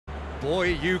Boy,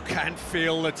 you can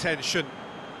feel the tension.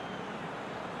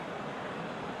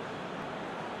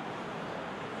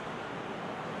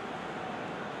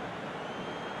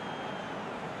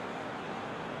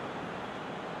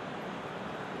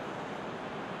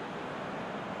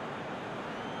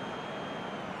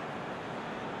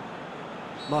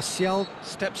 Martial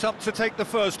steps up to take the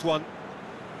first one.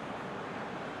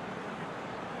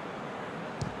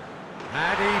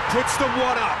 And he puts them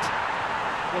one up.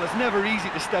 Well, it's never easy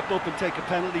to step up and take a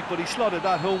penalty, but he slotted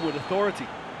that home with authority.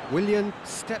 Willian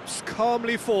steps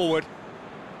calmly forward.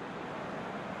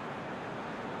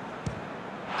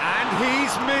 And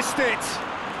he's missed it.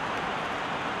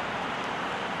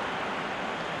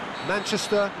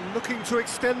 Manchester looking to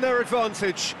extend their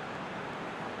advantage.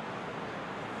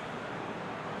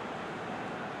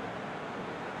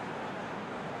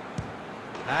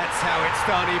 That's how it's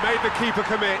done. He made the keeper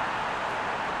commit.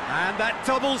 And that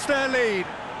doubles their lead.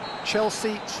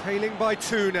 Chelsea trailing by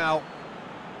 2 now.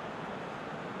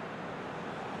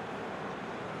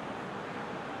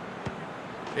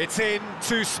 It's in,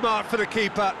 too smart for the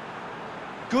keeper.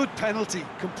 Good penalty,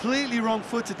 completely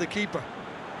wrong-footed the keeper.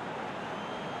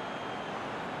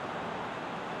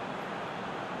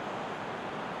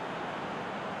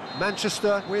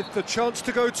 Manchester with the chance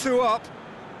to go 2 up.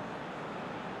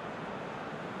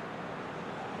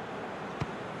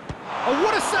 Oh,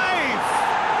 what a save!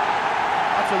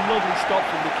 That's a lovely stop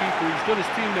from the keeper. He's done his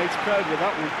teammates proud with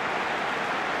that one.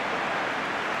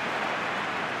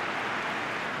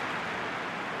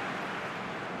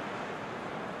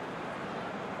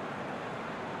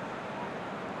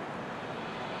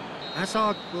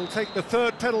 Hazard will take the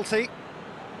 3rd penalty.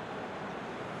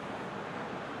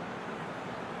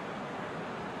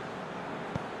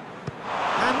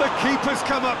 And the keeper's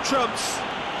come up trumps.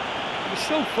 He was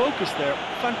so focused there.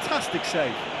 Fantastic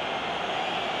save.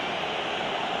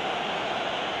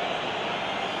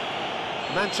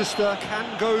 Manchester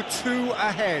can go 2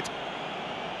 ahead.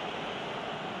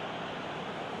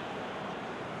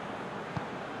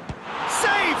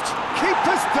 Saved!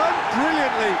 Keeper's done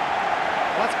brilliantly.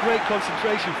 That's great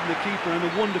concentration from the keeper and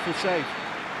a wonderful save.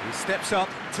 He steps up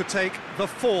to take the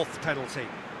 4th penalty.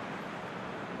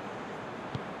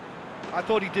 I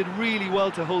thought he did really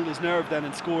well to hold his nerve then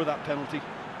and score that penalty.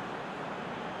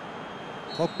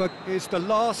 Pogba is the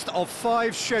last of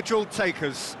 5 scheduled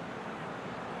takers.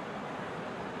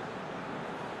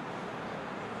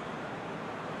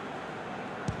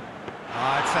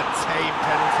 It's a tame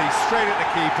penalty, straight at the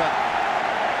keeper.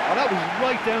 Oh, that was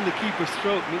right down the keeper's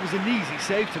throat, and it was an easy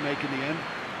save to make in the end.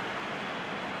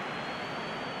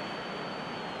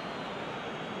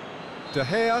 De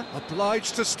Gea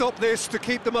obliged to stop this to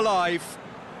keep them alive.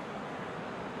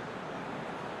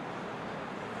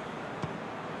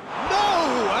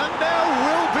 No! And there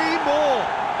will be more!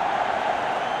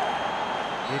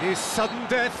 It is sudden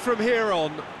death from here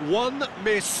on. One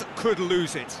miss could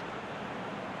lose it.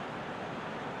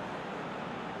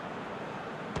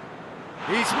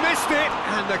 He's missed it,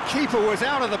 and the keeper was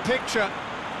out of the picture.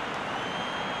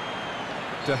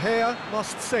 De Gea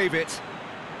must save it.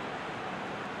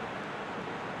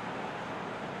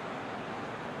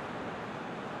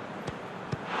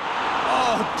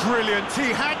 Oh, brilliant.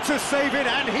 He had to save it,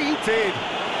 and he did.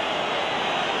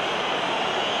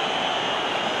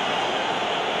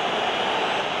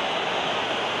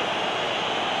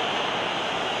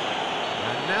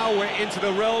 And now we're into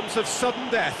the realms of sudden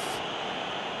death.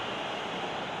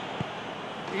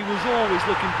 He was always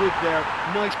looking good there.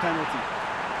 Nice penalty.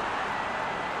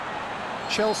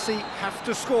 Chelsea have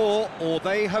to score, or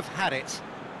they have had it.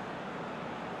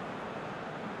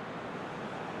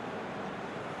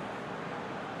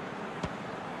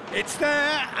 It's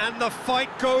there, and the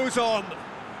fight goes on.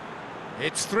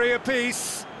 It's 3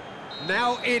 apiece.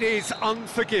 Now it is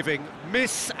unforgiving.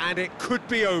 Miss, and it could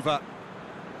be over.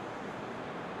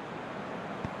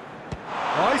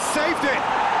 I saved it!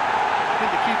 I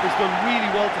think the keeper's done really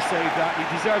well to save that.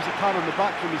 He deserves a pat on the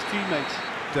back from his teammates.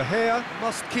 De Gea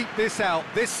must keep this out.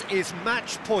 This is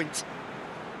match point.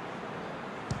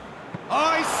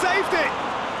 I saved it!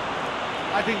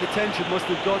 I think the tension must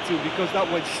have got to him because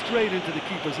that went straight into the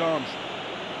keeper's arms.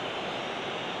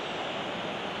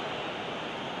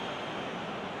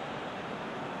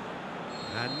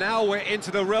 And now we're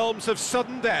into the realms of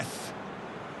sudden death.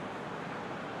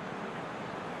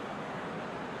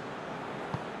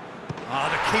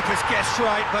 The keeper's guessed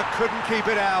right, but couldn't keep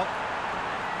it out.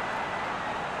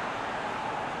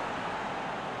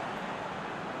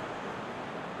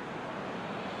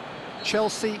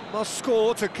 Chelsea must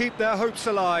score to keep their hopes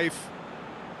alive.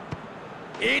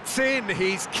 It's in,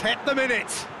 he's kept them in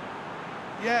it.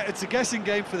 Yeah, it's a guessing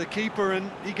game for the keeper,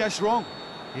 and he guessed wrong.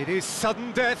 It is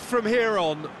sudden death from here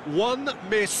on. One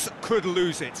miss could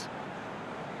lose it.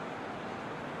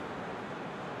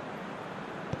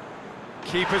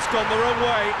 Keeper's gone the wrong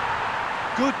way.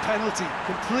 Good penalty,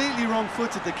 completely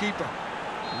wrong-footed the keeper.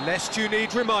 Lest you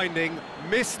need reminding,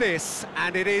 miss this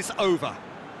and it is over.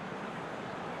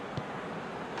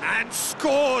 And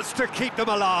scores to keep them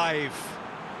alive.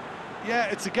 Yeah,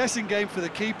 it's a guessing game for the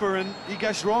keeper and he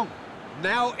guessed wrong.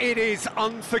 Now it is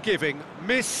unforgiving.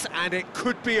 Miss and it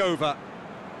could be over.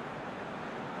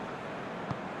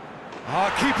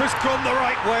 Our keeper's gone the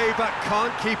right way but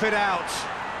can't keep it out.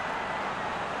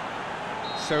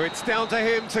 So it's down to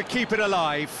him to keep it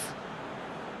alive.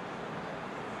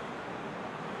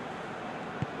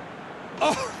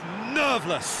 Oh,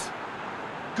 nerveless.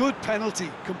 Good penalty,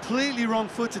 completely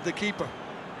wrong-footed the keeper.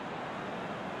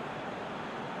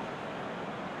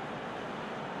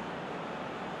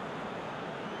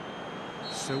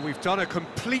 So we've done a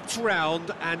complete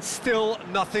round and still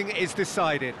nothing is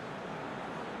decided.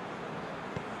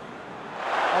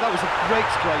 Oh, that was a great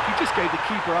strike. He just gave the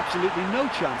keeper absolutely no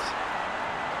chance.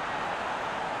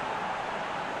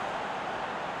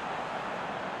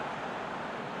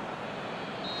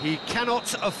 He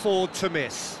cannot afford to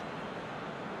miss.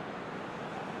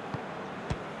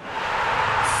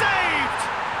 Saved!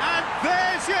 And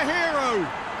there's your hero!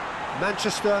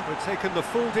 Manchester had taken the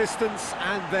full distance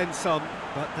and then some,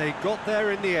 but they got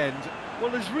there in the end.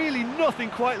 Well, there's really nothing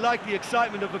quite like the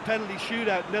excitement of a penalty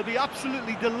shootout, and they'll be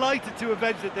absolutely delighted to have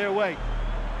edged it their way.